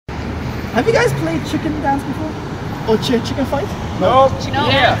Have you guys played chicken dance before? Or chicken fight? No. No.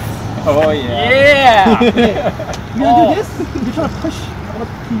 Yes. Oh yeah. Yeah. You gonna do this? You're trying to push all the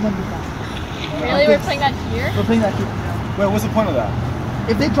team members down. Really? We're playing that here? We're playing that here. Wait, what's the point of that?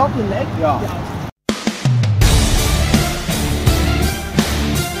 If they drop your leg, yeah.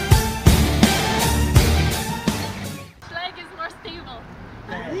 Leg is more stable.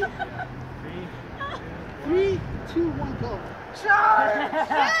 Ready? 3, 2, 1, go. Charge!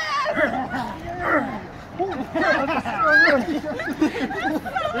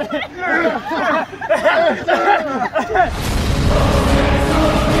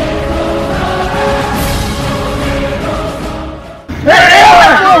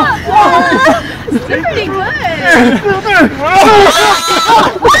 It's pretty good.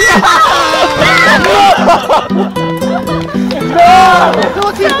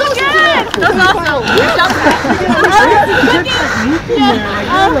 That's awesome.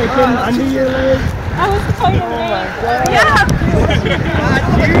 Like under your leg. I was pointing away. Yeah.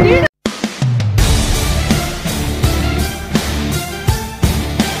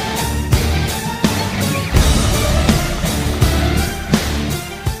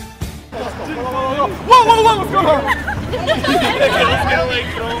 Whoa, what's going on? He's gonna like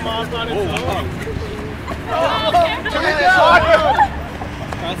throw him off on his own.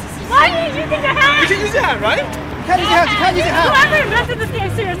 Why are you using your hand? You can use your hand, right? You can't use your hand, you can't use your hand. Whoever invented this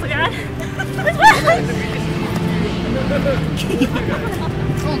game, seriously, man.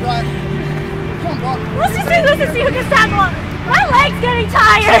 Come on, Brian. Come on, Brian. Let's just see who can stand long. My leg's getting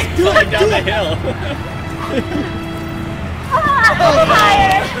tired. Going down the hill. I'm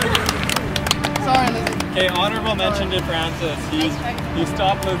tired. Sorry, Lizzie. Okay, honorable mention to Francis. He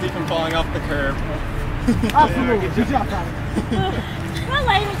stopped Lizzie from falling off the curb. Absolutely. Good job, Brian. My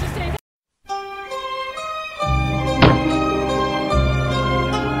leg was just saying.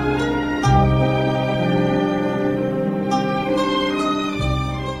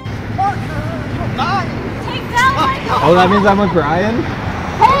 Oh, that means I'm with Brian?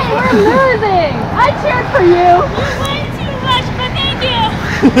 Hey, we're losing! I cheered for you! You win too much, but thank you!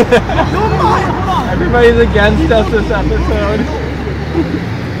 Everybody's against us this episode.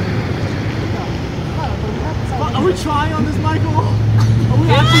 Are we trying on this, Michael? Are we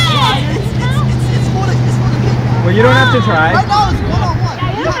actually trying? It's for the game. Well, you don't have to try. Right now it's one-on-one.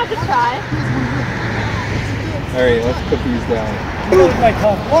 Yeah, you don't have to try. Alright, let's put these down. My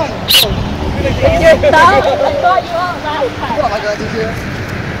cup. One. I thought you out last time. Oh my God, did you?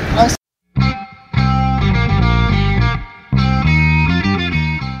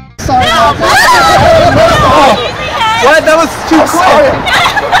 Sorry. What? That was too quick!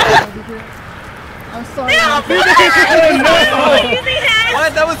 I'm sorry.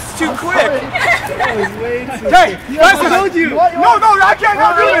 What? That was too quick! That was way too Hey! I told you! No, I can't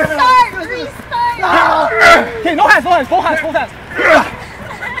do this! Restart! Okay, no hands, both hands.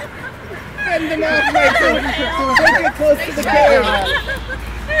 Bend them out, Michael. Take it close to the camera.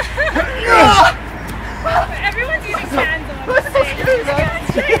 Everyone's using hands on.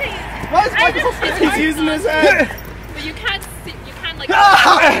 Why is Michael so scared? He's using his head! But you can't sit, you can't like...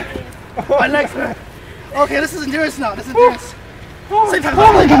 My legs hurt. Okay, this is endurance now. This is endurance. Same time.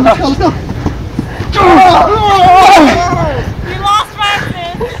 Oh my God, let's go. We lost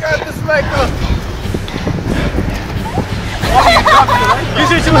Francis. Got this, Michael!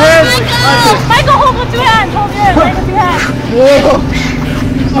 Use your two hands! Michael, hold with 2 hands. Hold yours. Hold with 2 hands.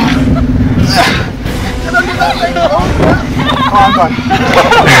 Oh, I'm fine.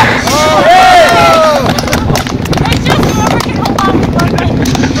 It's just whoever can hold on to one.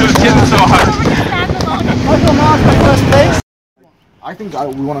 Just getting so hard. Michael Moss, my first place. I think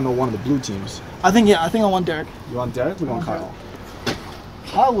we want to know one of the blue teams. I think I want Derek. You want Derek? We want Kyle.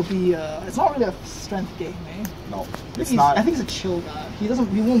 Kyle would be. It's not really a strength game, eh? No, it's not. I think he's a chill guy. He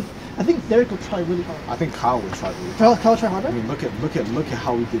won't. I think Derek will try really hard. I think Kyle would try really hard. Kyle try harder. I mean, look at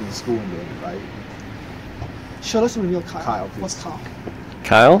how we did in school and then, right? Show us reveal Kyle. Kyle, please. What's Kyle?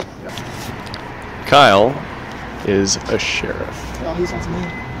 Kyle? Yeah. Kyle is a sheriff. Oh, he sounds mean.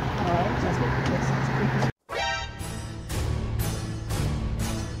 Alright, sounds good. Yes, sounds good.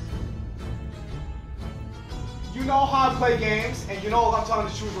 You know how I play games, and you know if I'm telling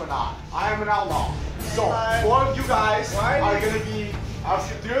the truth or not. I am an outlaw. So, 4 of you guys are gonna be,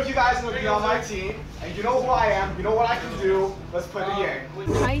 3 of you guys are gonna be on my team, and you know who I am, you know what I can do. Let's play the game.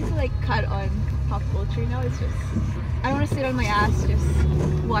 Trying to like cut on pop culture now. It's just I don't want to sit on my ass just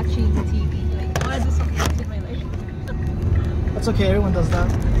watching TV. Like I want to do something with my life. That's okay. Everyone does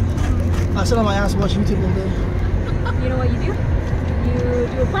that. I sit on my ass and watch YouTube all day. You know what you do? You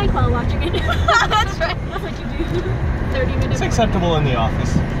do a plank while watching it. That's right. That's what you do. 30 minutes. It's acceptable in the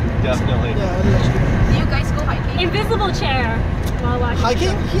office. Definitely. Yeah, it is actually. Do you guys go hiking? Invisible chair while watching.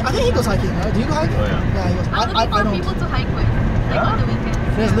 Hiking? I think he goes hiking, right? Do you go hiking? Oh, yeah. Yeah, he goes. I'm looking for people to hike with, like on the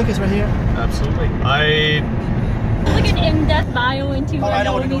weekends. There's Lucas right here. Absolutely. Like an in-depth bio into I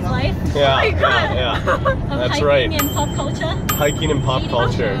know what Naomi's you're doing life. Yeah, Oh my god. yeah. Of That's hiking right. and pop culture. Hiking and pop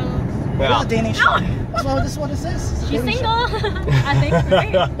culture. You're Yeah. a Danish. So this is what this is. It's a She's Danish single. show. I think,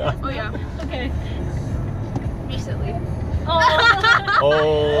 right? Oh yeah, Okay. recently. Oh. Oh.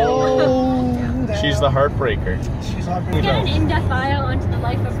 Oh, She's the heartbreaker. She's hard. Get an in-depth bio onto the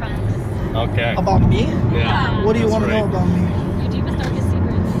life of Francis. Okay. About me? Yeah. What do you That's want to know right. about me? Your deepest, darkest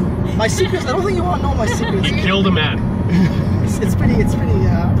secrets. My secrets? I don't think you want to know my secrets. He killed a man. It's pretty dark.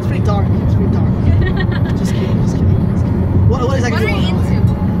 It's pretty dark. Just kidding. What exactly? What are you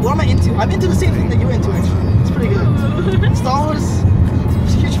into? What am I into? I'm into the same thing that you're into. Actually, it's pretty good. Star Wars,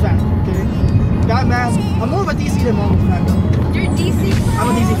 just a huge fan. Okay. Batman. I'm more of a DC than Marvel fan though. You're DC. I'm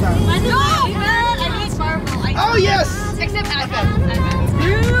a DC fan. By the No, way, man, I hate Marvel. Oh yes. Except Advent.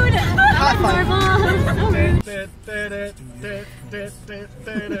 rude. High five. Marvel. So rude.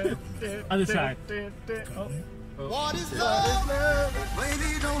 Other side. What is love?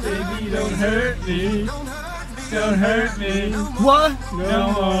 Baby, don't Baby, don't hurt me. Don't hurt me. What?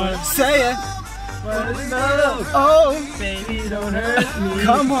 No more. Say it. What is love? Oh, Baby, don't hurt me.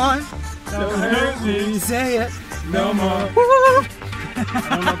 come on. Don't hurt me. Say it. No more. I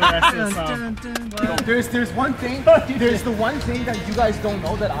don't know the rest of the song. There's one thing. There's the one thing that you guys don't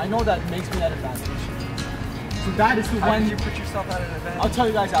know that I know that makes me at advantage. So that is the one. you put yourself at an event? I'll tell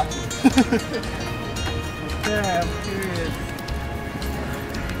you guys after. Yeah, I'm curious.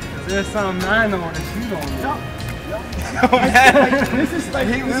 Is there something I know that you don't know? Oh man. This is like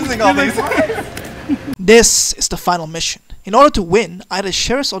losing all these. This is the final mission. In order to win, either the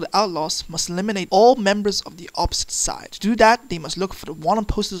sheriffs or the outlaws must eliminate all members of the opposite side. To do that, they must look for the wanted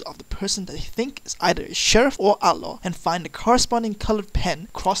posters of the person that they think is either a sheriff or outlaw and find the corresponding colored pen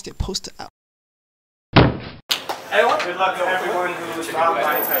across their poster out. Hey, good luck to everyone who's not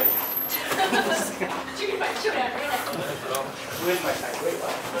my type. Who is my type? Wait,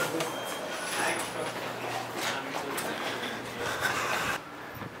 what?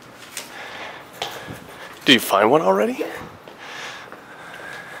 Did you find one already?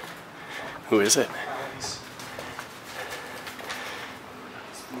 Who is it?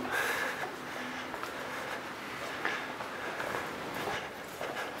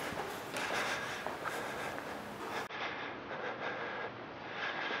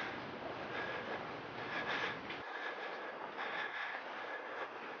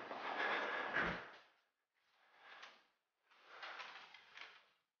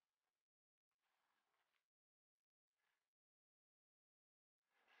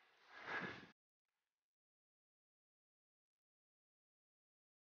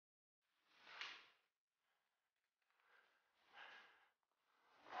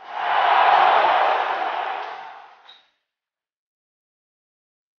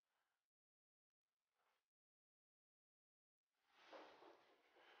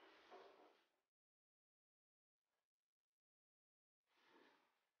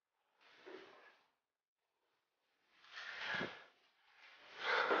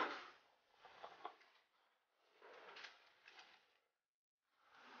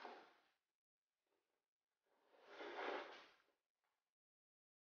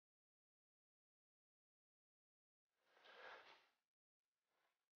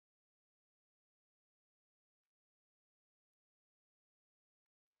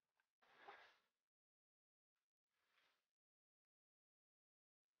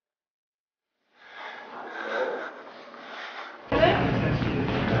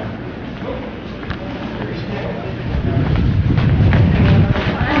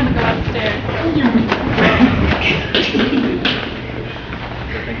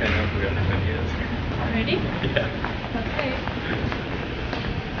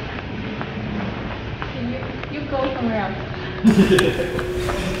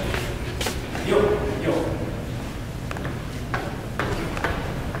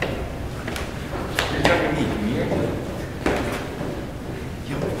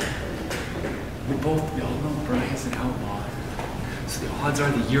 We all know Brian's an outlaw. So the odds are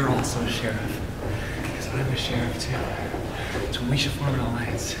that you're also a sheriff. Because I'm a sheriff too. So we should form an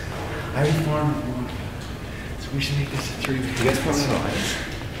alliance. I would form one. So we should make this a three-way. You guys form an alliance?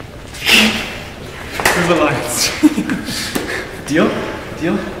 Where's alliance? Deal?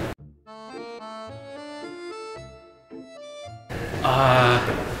 Deal?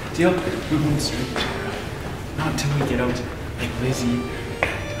 Deal? We won't straight each other out. Not until we get out like Lizzie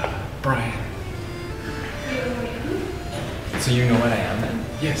and Brian. So you know what I am then?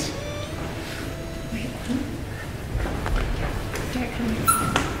 Yes.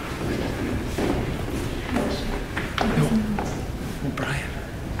 No, Brian.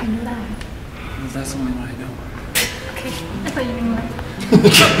 I know that. Well, that's the only one I know. Okay, I thought you knew that.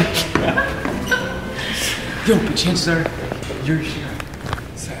 Yo, but chances are you're a sheriff.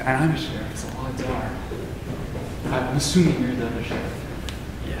 So, and I'm a sheriff, so odds are. I'm assuming you're the other sheriff.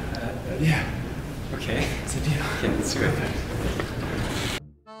 Yeah. Yeah. Okay. It's a deal. Yeah, let's do it.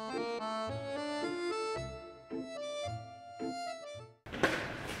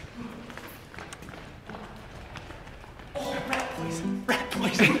 Rat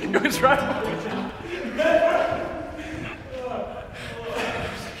poison. It was rat poison.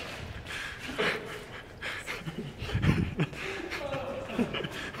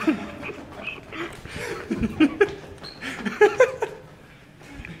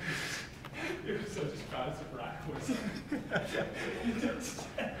 You're such a goddess of rat poison. You just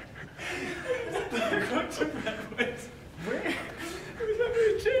said. Where? It was under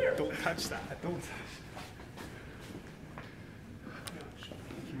a chair. Don't touch that. Don't touch.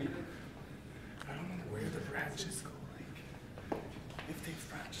 I don't know where the branches go, like, if they've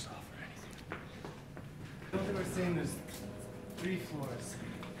branched off or anything. I don't think we're saying there's 3 floors.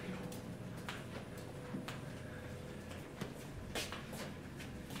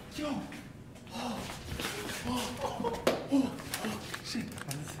 Yo! Oh! Shit!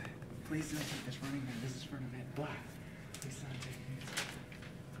 What is it? Please don't take this running man. This is for the man. Black. Please don't take it.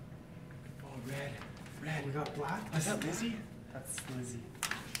 Oh, red. Red. We got black? Is that Lizzie? That's Lizzie.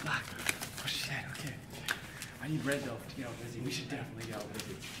 Black. Oh shit, okay. I need red though to get out Lizzie. We should definitely get out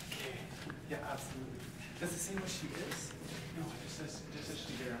Lizzie. Okay. Yeah, absolutely. Does it say what she is? No, it just says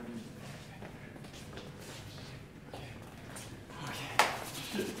she's there. Okay.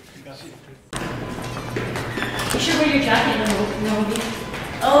 We got you. You should wear your jacket, Moby.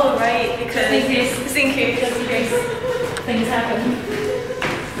 Oh, right, because just in case things happen.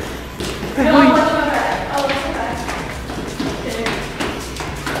 No, whatsoever. Oh, whatsoever.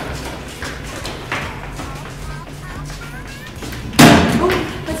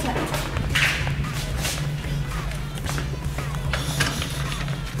 What's that?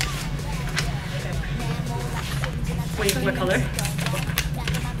 Wait, what color?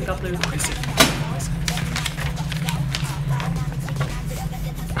 We got blue. What is it?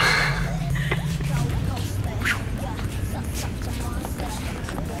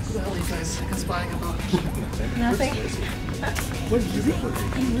 What the hell are you guys conspiring about? Nothing. What are you doing?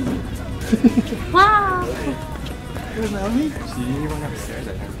 Wow! Where's Naomi? So you went upstairs, I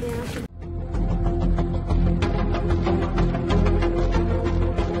think.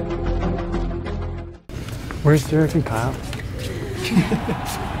 Where's Derek and Kyle?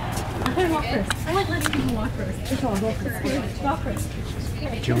 I'm gonna walk first. I like letting people walk first. It's all go first. Walk first. Do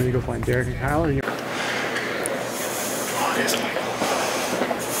you want me to go find Derek and Kyle, or you? Oh, there's Michael.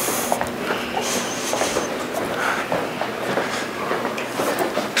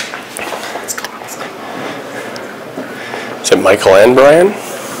 Is it Michael and Brian?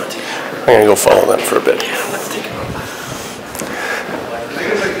 I'm gonna go follow them for a bit.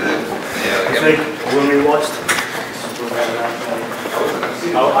 Like when we watched.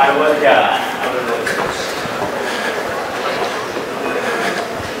 Oh, I was, yeah.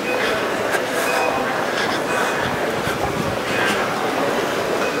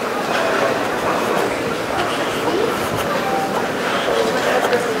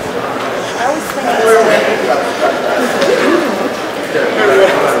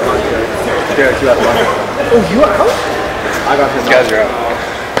 Derek, you have one. Oh, you are out? I got his. You guys are out.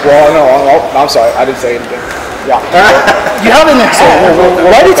 Well, no, I'm sorry. I didn't say anything. Yeah. You have an exit.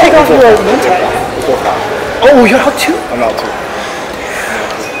 Why did you take off your name tag? Oh, you're out too? I'm out too.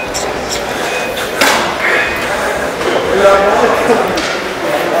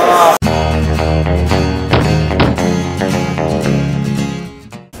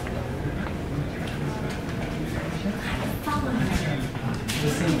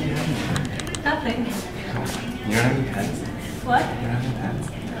 Nothing. You don't have any pets? What? You don't have any pets?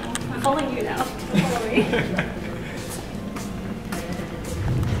 I'm following you now. Follow me.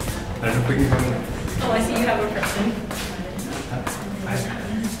 I don't know if we can go. Oh, I see you have a person.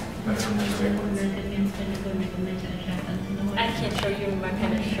 I can't show you my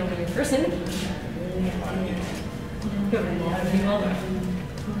pen and show me a person.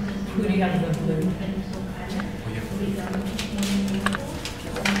 Who do you have in the blue?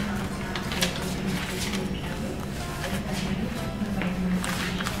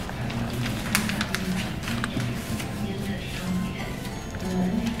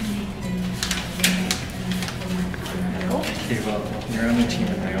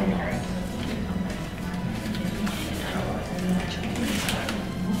 filming, right?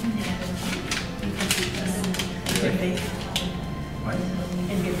 What?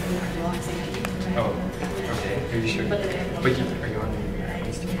 Oh, okay. Are you sure? But are you on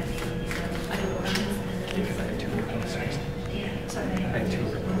Insta? Because I have 2 of your posters. I have 2 of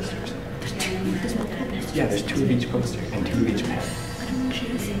your posters. Yeah, there's 2 of each poster and 2 of each pen.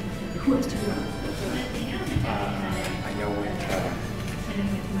 Who else do you know? I know what.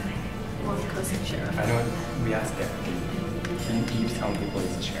 I know what we asked Derek. He keeps telling people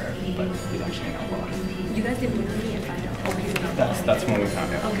he's a sheriff, but he's actually an outlaw. You guys didn't really find out. Oh, he's an outlaw. That's when we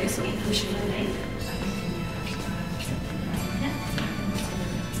found out. Okay, so we should.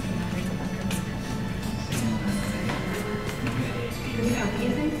 Have you helped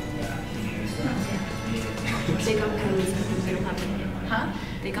anything? They got pens, but they don't have any. Huh?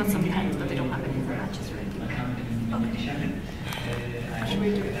 They got some pens, but they don't have any matches or anything. Okay. What should we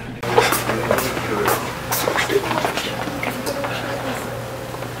do?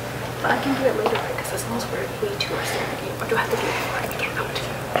 But I can do it later, right? Because as long as we're way too much in the game. Or do I have to do it before I get out?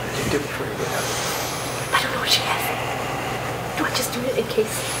 You do it before you get out. I don't know what she has. Do I just do it in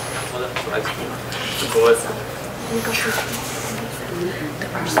case? Well, that's what I think. Go ahead. We got some spies.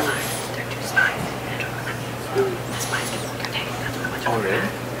 There are spies. There are 2 spies. The spies get what they're taking. That's what I want you to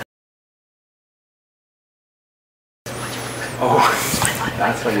really? Oh,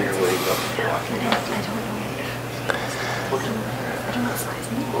 that's why you're really up for watching that. I don't know. I don't know spies.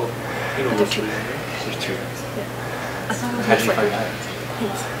 You know But they're 2. There's 2. Yeah. I thought it was How did you like find out?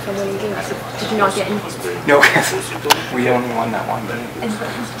 hints from when you gave us. Did you not get any? No, we only won that one game.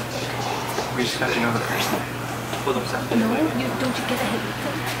 We just have to know the person. No, you don't you get a hint?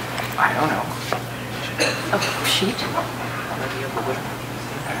 I don't know. Oh, sheet? I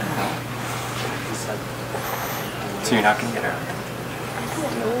don't know. So you're not gonna get her? I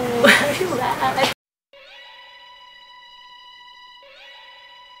don't know. I feel bad.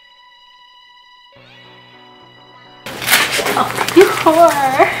 Oh, you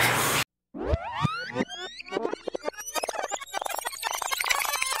whore!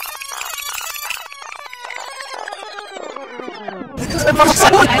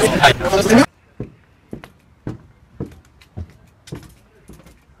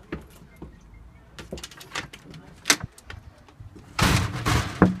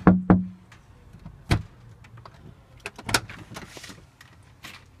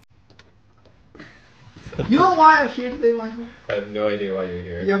 You know why I'm here today, Michael? I have no idea why you're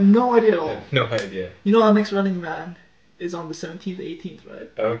here. You have no idea at all. No idea. You know our next Running Man is on the 17th, 18th,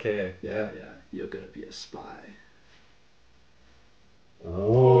 right? Okay. Yeah. You're gonna be a spy.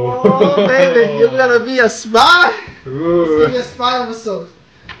 Oh, baby, you're gonna be a spy. Ooh. It's gonna be a spy episode.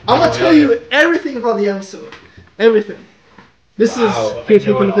 I'm gonna tell you everything about the episode. Everything. This is here. Take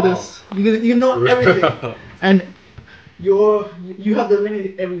a look at this. You know everything, and you have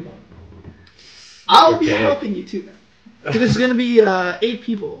eliminated everyone. I'll be helping you too, man. Because it's gonna be 8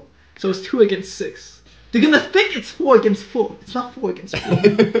 people, so it's 2 against 6. They're gonna think it's 4 against 4. It's not 4 against 4.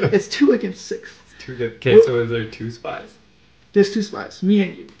 It's 2 against 6. Okay, so is there 2 spies? There's 2 spies, me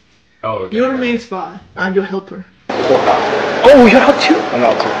and you. Oh, okay. You're the main spy. I'm your helper. Oh, you're out too? I'm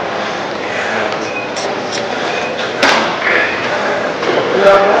out too.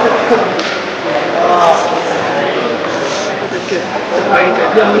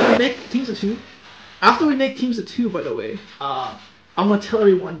 Yeah, we can make teams of 2. After we make teams of 2, by the way, I'm gonna tell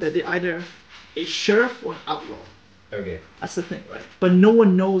everyone that they're either a sheriff or an outlaw. Okay. That's the thing, right? But no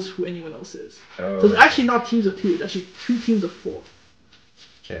one knows who anyone else is. Oh. So it's actually not teams of 2, it's actually 2 teams of 4.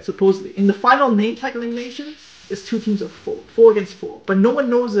 Okay. Supposedly. In the final name tag elimination, it's 2 teams of 4. 4 against 4. But no one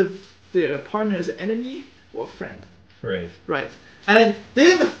knows if their partner is an enemy or a friend. Right. Right. And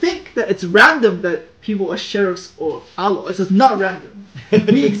they even think that it's random that people are sheriffs or outlaws. It's just not random.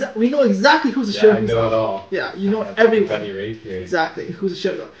 we know exactly who's a sheriff. I know it all. Yeah, you know everyone. Right here. Exactly, who's a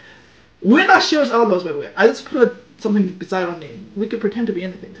sheriff. We're not sheriffs outlaws, by the way. I just put something beside our name. We could pretend to be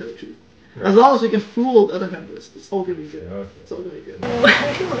anything, tell the truth. Right. As long as we can fool the other members, it's all gonna be good. Okay. It's all gonna be good.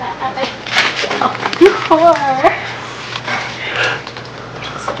 You whore!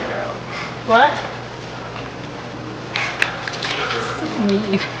 What? Me.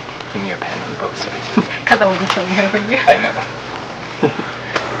 Give me a pen and poster. Because I wasn't showing her for you. I know.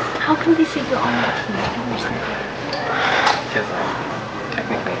 How come they say you're on that team? I don't understand. Because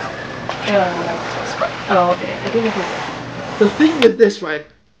technically not. Oh, okay. I didn't know. The thing with this, right?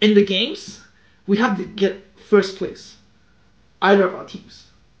 In the games, we have to get first place. Either of our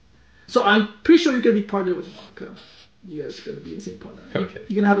teams. So I'm pretty sure you're gonna be partnered with Monica. You guys are gonna be in the same partner. Okay.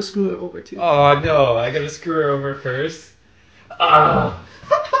 You're gonna have to screw her over too. Oh no, I gotta screw her over first.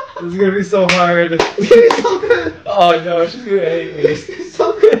 This is gonna be so hard. Oh no, she's gonna hate me. It's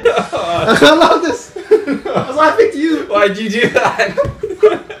so good. I love this. That's why I picked you. Why'd you do that?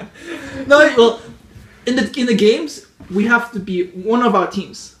 No, well, in the games, we have to be one of our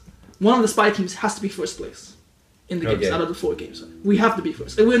teams. One of the spy teams has to be first place in the games out of the 4 games. We have to be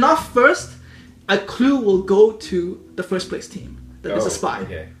first. If we're not first, a clue will go to the first place team. That is a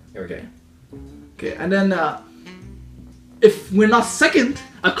spy. Okay. Okay, and then if we're not second,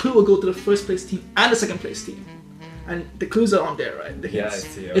 a clue will go to the first place team and the second place team. And the clues are on there, right? The hints. I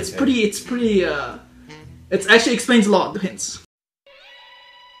see. Okay. It's pretty, it actually explains a lot, the hints.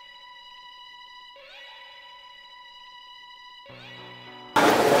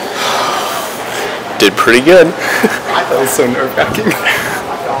 Did pretty good. That was so nerve-wracking. I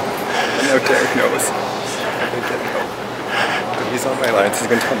know Derek knows. I think Derek knows. But he's on my line, so he's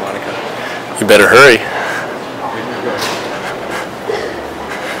gonna tell Monica. You better hurry.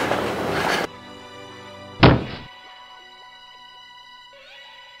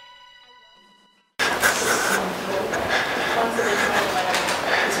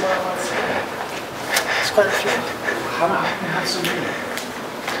 It's quite a few. How do I have so many?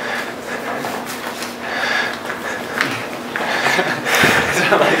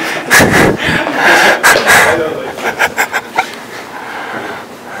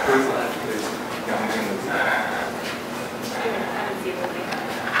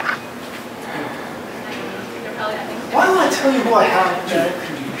 Why don't I tell you who I have, Jared?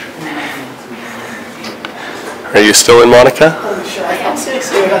 Are you still in Monica? Holy shit, I'm so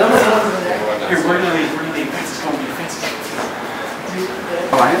scared. I don't know what's in there. Here, we're gonna leave. Francis, don't leave. Francis.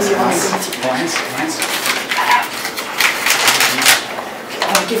 Alliance. I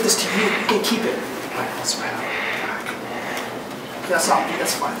want to give this to you. You can keep it. That's right. That's not me.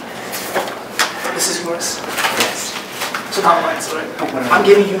 That's fine. This is yours. Yes. So now mine, sorry. I'm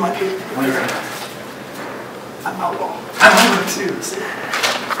giving you my paper. I'm outlaw. I'm outlaw too. See?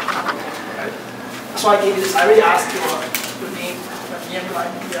 That's why I gave you this. I already asked your name. Me and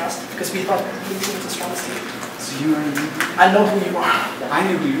Brian, we asked because we thought you were the strongest team. So you are you? I know who you are. I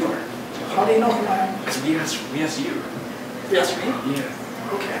knew who you are. How do you know who I am? Because we asked you. You asked me? Yeah.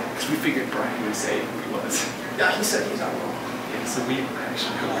 Okay. Because we figured Brian would say who he was. Yeah, he said he's outlaw. Yeah, so we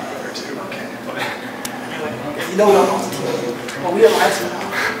actually know who you are too. Okay. But anyway, okay. You know what I'm on the team. Well, we alliance for now.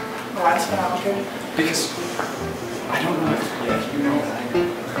 Alliance for now, okay? because I don't know if you know that.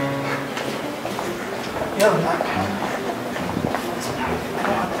 Yeah, I'm not.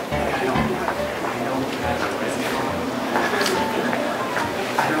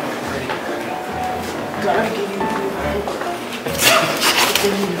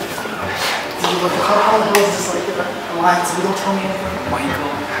 How the hell is this like alliance? You don't tell me anything.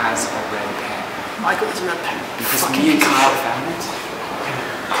 Michael has a red pen. Michael has a red pen. Because me and Kyle found it.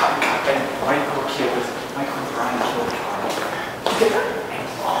 And Michael and Brian killed Kyle.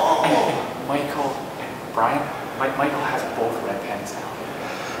 And Michael and Brian, Michael has both red pens now.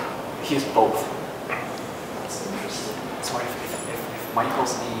 He has both. That's interesting. So if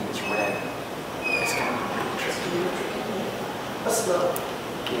Michael's name is red, it's gonna be really tricky. That's the...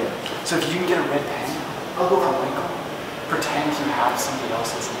 Yeah. So if you can get a red pen, I'll go for Michael. Pretend you have somebody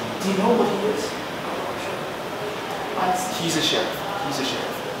else's name. Do you know what he is? He's a sheriff. He's a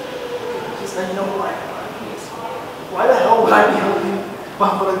sheriff. Just then you know who I am. Why the hell would I be helping?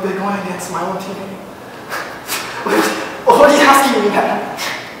 Why would I be going against my own team? What are you asking me, man?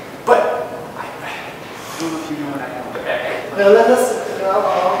 But I don't know if you know what I am.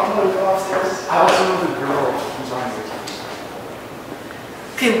 well, I'm gonna go upstairs. I also know the girl who's on your team.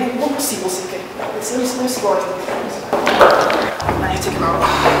 Okay, we'll see, okay. Let me see what I can do. I need to take him out.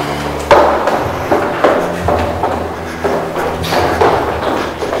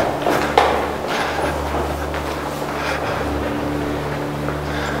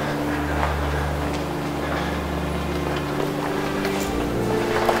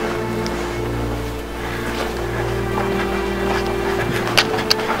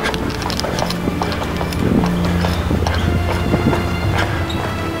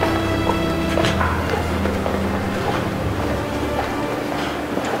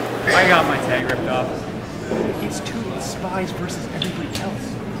 I got my tag ripped off. It's two spies versus everybody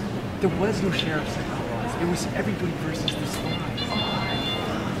else. There was no sheriffs and outlaws. It was everybody versus the spies.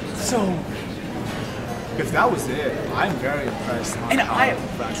 So, If that was it, I'm very impressed. and I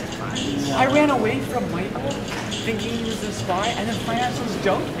ran away from Michael thinking he was a spy, and then Francis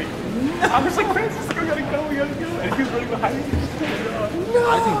jumped me. I was like, Francis, we gotta go. And he was running behind me.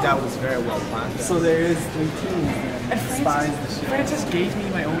 I think that was very well planned. So there is 3 teams. And Spies the shit. Francis gave me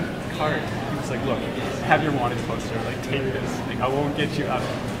my own card. He was like, look, have your wanted poster. Like, take this. Like, I won't get you out.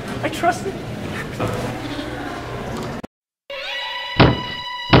 I trust it.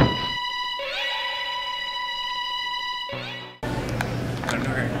 I don't know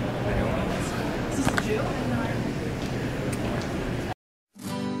her. Is this a Jew?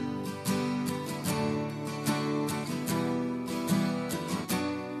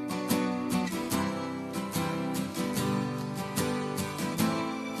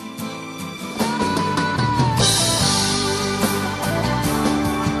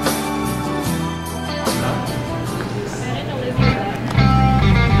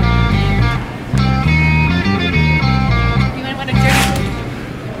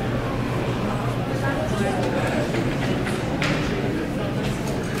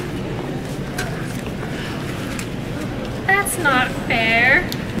 That's not fair.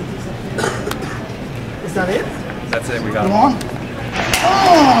 Is that it? That's it, we got Come it. on.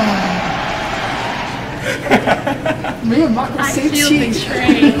 Oh! Me and Mark the I same feel cheek.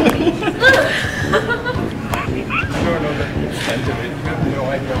 betrayed. I don't know the extent of it. You have no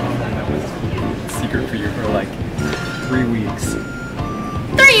idea how long that was secret for you for like 3 weeks.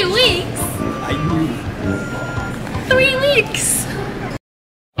 3 weeks? I knew. 3 weeks?